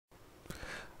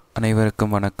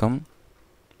அனைவருக்கும் வணக்கம்.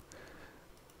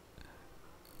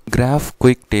 Graph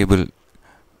quick table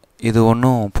இது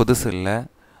ஒன்றும் புதுசு இல்லை.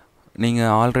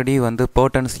 நீங்கள் ஆல்ரெடி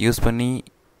பேட்டர்ன்ஸ் யூஸ் பண்ணி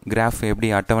கிராஃப் எப்படி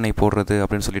அட்டவணை போடுறது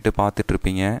அப்படின்னு சொல்லிட்டு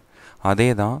பார்த்துட்ருப்பீங்க. அதே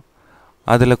தான்,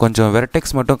 அதில் கொஞ்சம்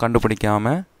வெர்டெக்ஸ் மட்டும்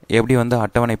கண்டுபிடிக்காமல் எப்படி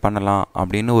அட்டவணை பண்ணலாம்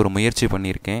அப்படின்னு ஒரு முயற்சி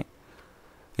பண்ணியிருக்கேன்.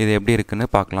 இது எப்படி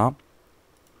இருக்குன்னு பார்க்கலாம்.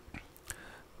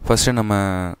 ஃபஸ்ட்டு நம்ம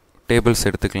டேபிள்ஸ்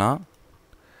எடுத்துக்கலாம்.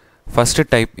 ஃபஸ்ட்டு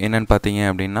டைப் என்னென்னு பார்த்தீங்க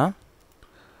அப்படின்னா,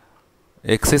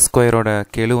 எக்ஸ் ஸ்கொயரோட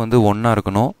கெழு 1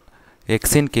 இருக்கணும்.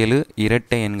 எக்ஸின் கெழு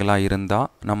இரட்டை எண்களாக இருந்தால்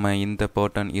நம்ம இந்த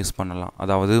பேட்டர்ன் யூஸ் பண்ணலாம்.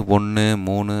 அதாவது 1,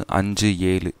 3, 5,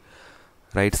 7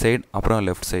 ரைட் சைடு அப்புறம்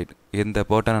லெஃப்ட் சைடு இந்த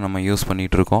பேட்டர்னை நம்ம யூஸ்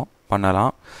பண்ணிகிட்ருக்கோம்,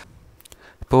 பண்ணலாம்.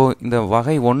 இப்போது இந்த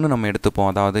வகை 1 நம்ம எடுத்துப்போம்.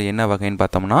 அதாவது என்ன வகைன்னு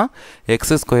பார்த்தோம்னா,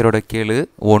 எக்ஸ் ஸ்கொயரோட கெழு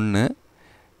 1,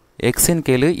 எக்ஸின்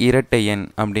கெழு இரட்டை எண்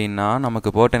அப்படின்னா நமக்கு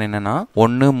பேட்டர்ன் என்னென்னா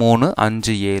 1, 3,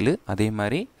 5, 7 அதே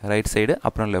மாதிரி ரைட் சைடு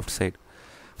அப்புறம் லெஃப்ட் சைடு.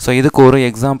 ஸோ இதுக்கு ஒரு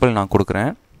எக்ஸாம்பிள் நான்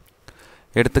கொடுக்குறேன்.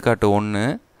 எடுத்துக்காட்டு 1,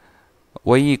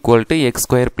 y =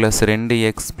 x² +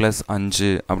 2x +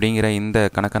 5 அப்படிங்கிற இந்த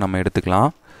கணக்கை நம்ம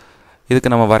எடுத்துக்கலாம்.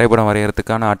 இதுக்கு நம்ம வரைபடம்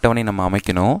வரைகிறதுக்கான அட்டவணை நம்ம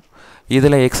அமைக்கணும்.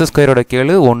 இதில் x²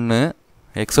 கெழு 1,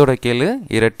 எக்ஸோட கெழு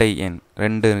இரட்டை எண்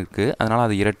 2 இருக்குது, அதனால்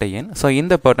அது இரட்டை எண். ஸோ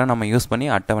இந்த பேட்டர்ன் நம்ம யூஸ் பண்ணி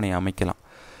அட்டவணை அமைக்கலாம்.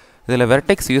 இதில்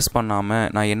வெர்டெக்ஸ் யூஸ் பண்ணாமல்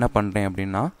நான் என்ன பண்ணுறேன்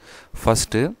அப்படின்னா,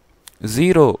 ஃபஸ்ட்டு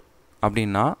 0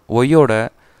 அப்படின்னா ஒய்யோட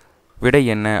விடை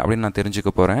என்ன அப்படின்னு நான்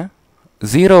தெரிஞ்சுக்க போகிறேன்.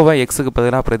 0வை எக்ஸுக்கு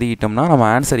பதிலாக பிரதியிட்டோம்னா நம்ம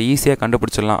ஆன்சர் ஈஸியாக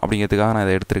கண்டுபிடிச்சிடலாம் அப்படிங்கிறதுக்காக நான்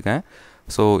இதை எடுத்திருக்கேன்.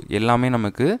 ஸோ எல்லாமே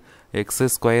நமக்கு x²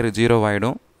 0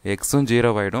 ஆகிடும், எக்ஸும்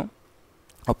 0 ஆகிடும்.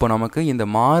 அப்போ நமக்கு இந்த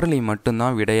மாறிலி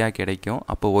மட்டும்தான் விடையாக கிடைக்கும்.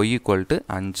 அப்போ y =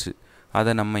 5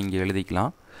 அதை நம்ம இங்கே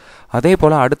எழுதிக்கலாம். அதே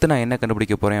போல் அடுத்து நான் என்ன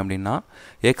கண்டுபிடிக்க போகிறேன் அப்படின்னா,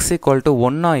 x =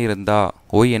 1 இருந்தால்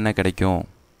y என்ன கிடைக்கும்,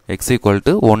 x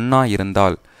 = 1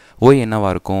 இருந்தால் y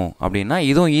என்னவாக இருக்கும் அப்படின்னா,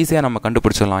 இதுவும் ஈஸியாக நம்ம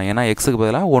கண்டுபிடிச்சிடலாம். ஏன்னா எக்ஸுக்கு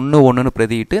பதிலாக 1 1ன்னு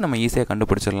பிரதியிட்டு நம்ம ஈஸியாக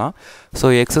கண்டுபிடிச்சிடலாம். ஸோ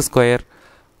x²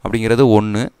 அப்படிங்கிறது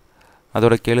 1,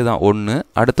 அதோட கெழு தான் 1.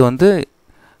 அடுத்து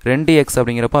 2x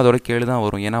அப்படிங்கிறப்போ அதோட கெழு தான்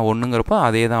வரும். ஏன்னா 1ங்கிறப்போ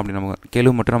அதே தான், அப்படி நமக்கு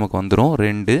கெழு மட்டும் நமக்கு வந்துடும்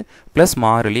 2 +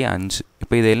 மாறிலி 5.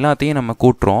 இப்போ இது எல்லாத்தையும் நம்ம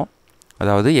கூட்டுறோம்.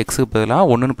 அதாவது எக்ஸுக்கு பதிலாக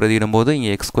 1ன்னு பிரதியிடும்போது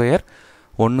இங்கே x²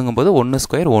 1ங்கும்போது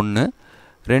 1² 1,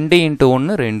 2 ×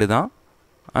 1 2 தான்,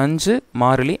 5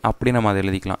 மாறிலி அப்படி நம்ம அதை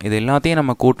எழுதிக்கலாம். இது எல்லாத்தையும்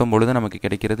நம்ம கூட்டும் பொழுது நமக்கு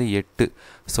கிடைக்கிறது 8.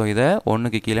 ஸோ இதை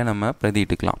 1க்கு கீழே நம்ம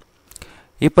பிரதியிட்டுக்கலாம்.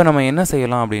 இப்போ நம்ம என்ன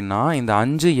செய்யலாம் அப்படின்னா, இந்த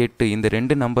 5, 8 இந்த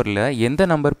 2 நம்பரில் எந்த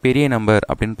நம்பர் பெரிய நம்பர்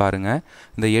அப்படின்னு பாருங்கள்.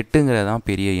 இந்த 8ங்கிறது தான்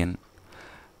பெரிய எண்.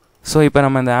 ஸோ இப்போ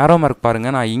நம்ம இந்த ஆரோ மார்க்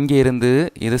பாருங்கள், நான் இங்கே இருந்து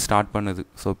இது ஸ்டார்ட் பண்ணுது.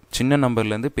 ஸோ சின்ன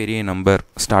நம்பர்லேருந்து பெரிய நம்பர்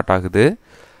ஸ்டார்ட் ஆகுது.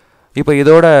 இப்போ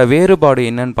இதோட வேறுபாடு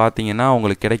என்னன்னு பார்த்தீங்கன்னா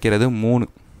உங்களுக்கு கிடைக்கிறது 3.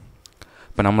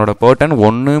 இப்போ நம்மளோட பேட்டர்ன்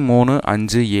 1, 3,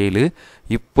 5, 7.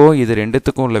 இப்போது இது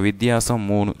ரெண்டுத்துக்கும் உள்ள வித்தியாசம்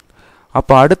 3.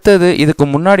 அப்போ அடுத்தது இதுக்கு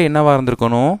முன்னாடி என்னவாக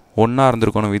இருந்திருக்கணும், 1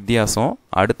 இருந்திருக்கணும் வித்தியாசம்.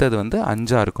 அடுத்தது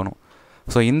 5 இருக்கணும்.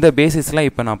 ஸோ இந்த பேசிஸில்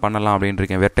இப்போ நான் பண்ணலாம் அப்படின்னு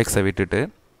இருக்கேன், வெர்டெக்ஸை விட்டுட்டு.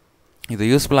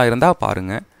 இது யூஸ்ஃபுல்லாக இருந்தால்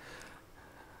பாருங்கள்.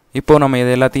 இப்போது நம்ம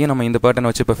இது எல்லாத்தையும் நம்ம இந்த பேட்டர்னை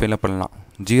வச்சு இப்போ ஃபில்அப் பண்ணலாம்.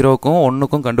 0க்கும்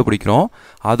 1க்கும் கண்டுபிடிக்கிறோம்.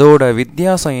 அதோட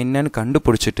வித்தியாசம் என்னன்னு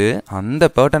கண்டுபிடிச்சிட்டு அந்த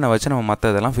பேட்டர்னை வச்சு நம்ம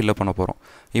மற்றதெல்லாம் ஃபில்அப் பண்ண போகிறோம்.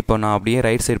 இப்போ நான் அப்படியே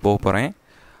ரைட் சைடு போக போகிறேன்.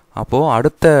 அப்போது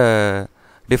அடுத்த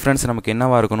டிஃப்ரென்ஸ் நமக்கு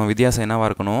என்னவாக இருக்கணும், வித்தியாசம் என்னவாக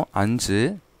இருக்கணும், 5.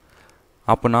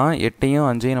 அப்போனா 8யும்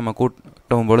 5யும் நம்ம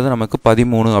கூட்டும் பொழுது நமக்கு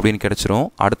 13 அப்படின்னு கிடச்சிரும்.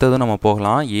 அடுத்ததும் நம்ம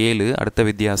போகலாம் 7, அடுத்த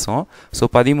வித்தியாசம். ஸோ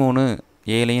 13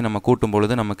 7ஐயும் நம்ம கூட்டும்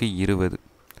பொழுது நமக்கு 20.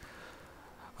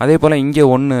 அதே போல் இங்கே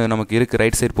 1 நமக்கு இருக்குது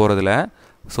ரைட் சைடு போகிறதுல.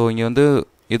 ஸோ இங்கே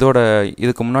இதோட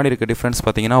இதுக்கு முன்னாடி இருக்க டிஃப்ரென்ஸ்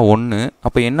பார்த்தீங்கன்னா 1.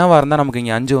 அப்போ என்னவாக இருந்தால் நமக்கு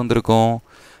இங்கே 5 வந்திருக்கும்,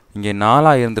 இங்கே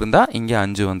 4 இருந்திருந்தால் இங்கே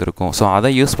 5 வந்திருக்கும். ஸோ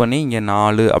அதை யூஸ் பண்ணி இங்கே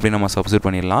 4 அப்படின்னு நம்ம சப்ஸ்டிட்யூட்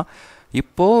பண்ணிடலாம்.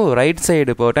 இப்போது ரைட்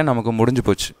சைடு போட்டால் நமக்கு முடிஞ்சு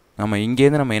போச்சு. நம்ம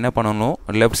இங்கேருந்து நம்ம என்ன பண்ணணும்,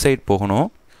 லெஃப்ட் சைடு போகணும்.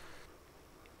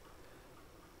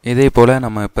 இதே போல்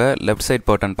நம்ம இப்போ லெஃப்ட் சைடு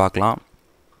பேட்டர்ன் பார்க்கலாம்.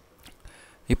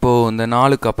 இப்போது இந்த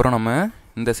 4க்கு அப்புறம் நம்ம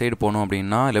இந்த சைடு போகணும்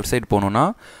அப்படின்னா, லெஃப்ட் சைடு போகணுன்னா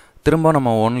திரும்ப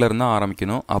நம்ம 1லேருந்து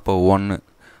ஆரம்பிக்கணும். அப்போ 1,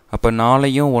 அப்போ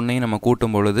 4யும் 1யும் நம்ம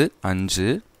கூட்டும் பொழுது 5.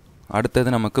 அடுத்தது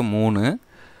நமக்கு 3.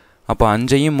 அப்போ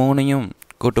 5யும் 3யும்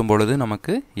கூட்டும் பொழுது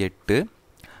நமக்கு 8.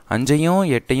 5யும்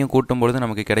 8யும் கூட்டும் பொழுது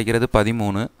நமக்கு கிடைக்கிறது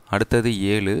 13. அடுத்தது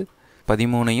 7.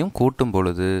 13ஐயும் கூட்டும்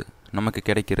பொழுது நமக்கு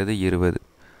கிடைக்கிறது 20.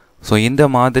 ஸோ இந்த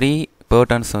மாதிரி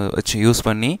பேட்டர்ன்ஸ் வச்சு யூஸ்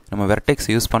பண்ணி நம்ம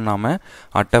வெர்டெக்ஸ் யூஸ் பண்ணாமல்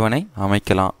அட்டவணை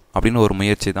அமைக்கலாம் அப்படின்னு ஒரு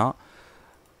முயற்சி தான்.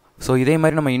 ஸோ இதே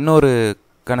மாதிரி நம்ம இன்னொரு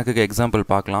கணக்குக்கு எக்ஸாம்பிள்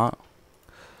பார்க்கலாம்.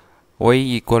 y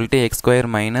 = x²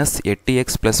 - 8x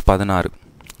 + 16.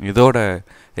 இதோட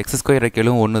x²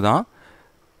 கெழு 1 தான்,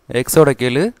 எக்ஸோட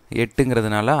கெழு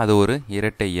 8ங்கிறதுனால அது ஒரு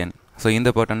இரட்டை எண். ஸோ இந்த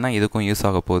பேட்டர்ன் தான் இதுக்கும் யூஸ்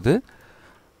ஆக போகுது.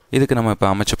 இதுக்கு நம்ம இப்போ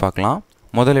அமைச்சு பார்க்கலாம்.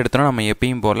 முதல் எடுத்தோன்னா நம்ம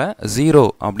எப்பயும் போல் 0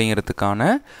 அப்படிங்கிறதுக்கான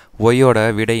ஒய்யோட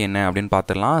விடை என்ன அப்படின்னு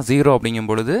பார்த்துடலாம். 0 அப்படிங்கும்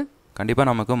பொழுது கண்டிப்பாக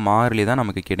நமக்கு மாறிலி தான்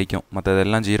நமக்கு கிடைக்கும்,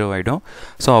 மற்றதெல்லாம் 0 ஆகிடும்.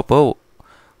 ஸோ அப்போது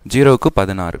 0க்கு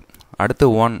 16. அடுத்து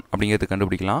 1 அப்படிங்கிறது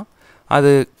கண்டுபிடிக்கலாம். அது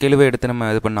கெழுவை எடுத்து நம்ம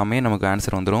இது பண்ணாமே நமக்கு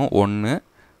ஆன்சர் வந்துடும் 1.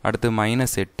 அடுத்து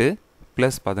 -8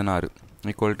 + 16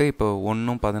 ஈக்குவல் டு இப்போ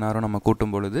 1ம் 16ம் நம்ம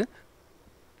கூட்டும் பொழுது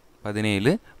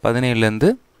 17. 17லேருந்து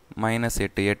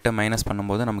 -8, 8 மைனஸ்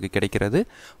பண்ணும்போது நமக்கு கிடைக்கிறது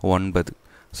 9.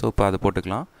 ஸோ இப்போ அது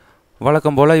போட்டுக்கலாம்.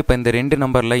 வழக்கம் போல் இப்போ இந்த 2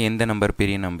 நம்பரில் எந்த நம்பர்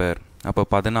பெரிய நம்பர்? அப்போ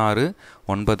 16,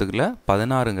 9ல்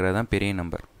 16ங்கிறது தான் பெரிய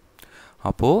நம்பர்.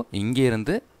 அப்போது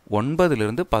இங்கேருந்து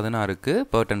 9லேருந்து 16க்கு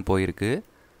பேர்டன் போயிருக்கு.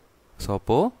 ஸோ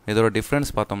அப்போது இதோட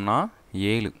டிஃப்ரென்ஸ் பார்த்தோம்னா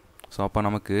 7. ஸோ அப்போ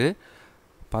நமக்கு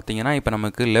பார்த்திங்கன்னா இப்போ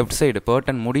நமக்கு லெஃப்ட் சைடு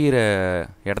பேர்டன் முடிகிற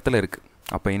இடத்துல இருக்குது.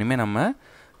 அப்போ இனிமேல் நம்ம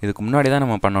இதுக்கு முன்னாடி தான்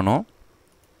நம்ம பண்ணணும்.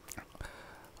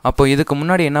 அப்போ இதுக்கு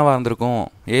முன்னாடி என்னவாக இருந்திருக்கும்?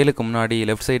 7க்கு முன்னாடி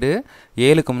லெஃப்ட் சைடு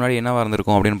 7க்கு முன்னாடி என்னவாக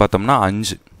இருந்திருக்கும் அப்படின்னு பார்த்தோம்னா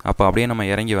 5. அப்போ அப்படியே நம்ம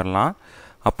இறங்கி வரலாம்.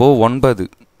 அப்போது 9,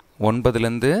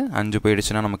 9லேருந்து 5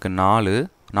 போயிடுச்சுன்னா நமக்கு 4.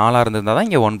 4ஆக இருந்திருந்தால் தான்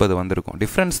இங்கே 9 வந்திருக்கும்.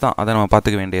 டிஃப்ரென்ஸ் தான், அதை நம்ம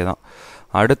பார்த்துக்க வேண்டியதான்.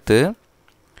 அடுத்து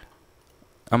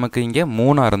நமக்கு இங்கே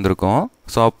 3ஆக இருந்திருக்கும்.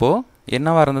 ஸோ அப்போது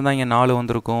என்னவாக இருந்திருந்தால் இங்கே 4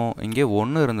 வந்திருக்கும், இங்கே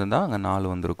 1 இருந்திருந்தால் அங்கே 4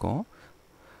 வந்திருக்கும்.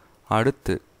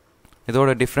 அடுத்து இதோட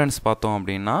டிஃப்ரென்ஸ் பார்த்தோம்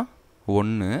அப்படின்னா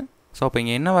 1. ஸோ அப்போ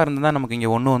இங்கே என்னவாக இருந்திருந்தால் நமக்கு இங்கே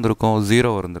 1 வந்திருக்கும், 0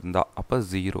 இருந்திருந்தா அப்போ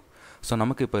 0. ஸோ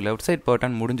நமக்கு இப்போ லெஃப்ட் சைட்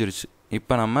பேர்டன் முடிஞ்சிருச்சு.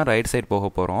 இப்போ நம்ம ரைட் சைடு போக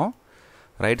போகிறோம்.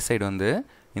 ரைட் சைடு வந்து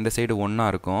இந்த சைடு 1ஆக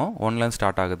இருக்கும், 1லேருந்து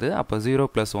ஸ்டார்ட் ஆகுது. அப்போ 0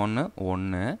 + 1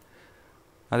 1.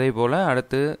 அதே போல்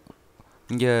அடுத்து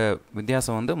இங்கே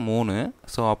வித்தியாசம் வந்து 3.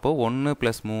 ஸோ அப்போது 1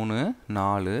 + 3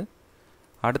 4.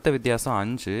 அடுத்த வித்தியாசம்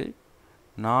 5.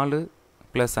 4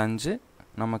 + 5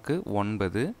 நமக்கு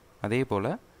 9. அதே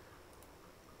போல்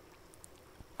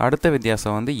அடுத்த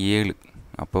வித்தியாசம் வந்து 7.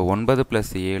 அப்போ 9 +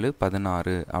 7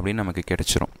 16 அப்படின்னு நமக்கு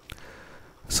கிடைச்சிரும்.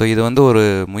 ஸோ இது வந்து ஒரு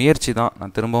முயற்சி தான்,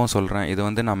 நான் திரும்பவும் சொல்கிறேன். இது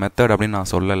வந்து நான் மெத்தட் அப்படின்னு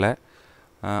நான் சொல்லலை.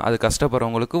 அது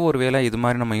கஷ்டப்படுறவங்களுக்கு ஒரு வேளை இது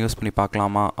மாதிரி நம்ம யூஸ் பண்ணி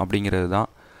பார்க்கலாமா அப்படிங்கிறது தான்.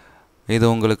 இது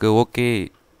உங்களுக்கு ஓகே,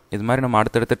 இது மாதிரி நம்ம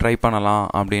அடுத்தடுத்து ட்ரை பண்ணலாம்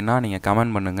அப்படின்னா நீங்கள்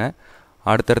கமெண்ட் பண்ணுங்கள்.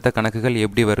 அடுத்தடுத்த கணக்குகள்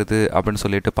எப்படி வருது அப்படின்னு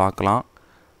சொல்லிட்டு பார்க்கலாம்.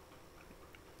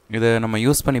 இதை நம்ம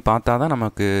யூஸ் பண்ணி பார்த்தா தான்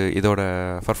நமக்கு இதோட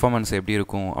பர்ஃபார்மன்ஸ் எப்படி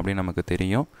இருக்கும் அப்படின்னு நமக்கு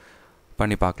தெரியும்.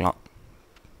 பண்ணி பார்க்கலாம்.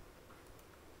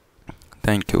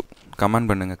 தேங்க்யூ. கமெண்ட்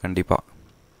பண்ணுங்கள் கண்டிப்பாக.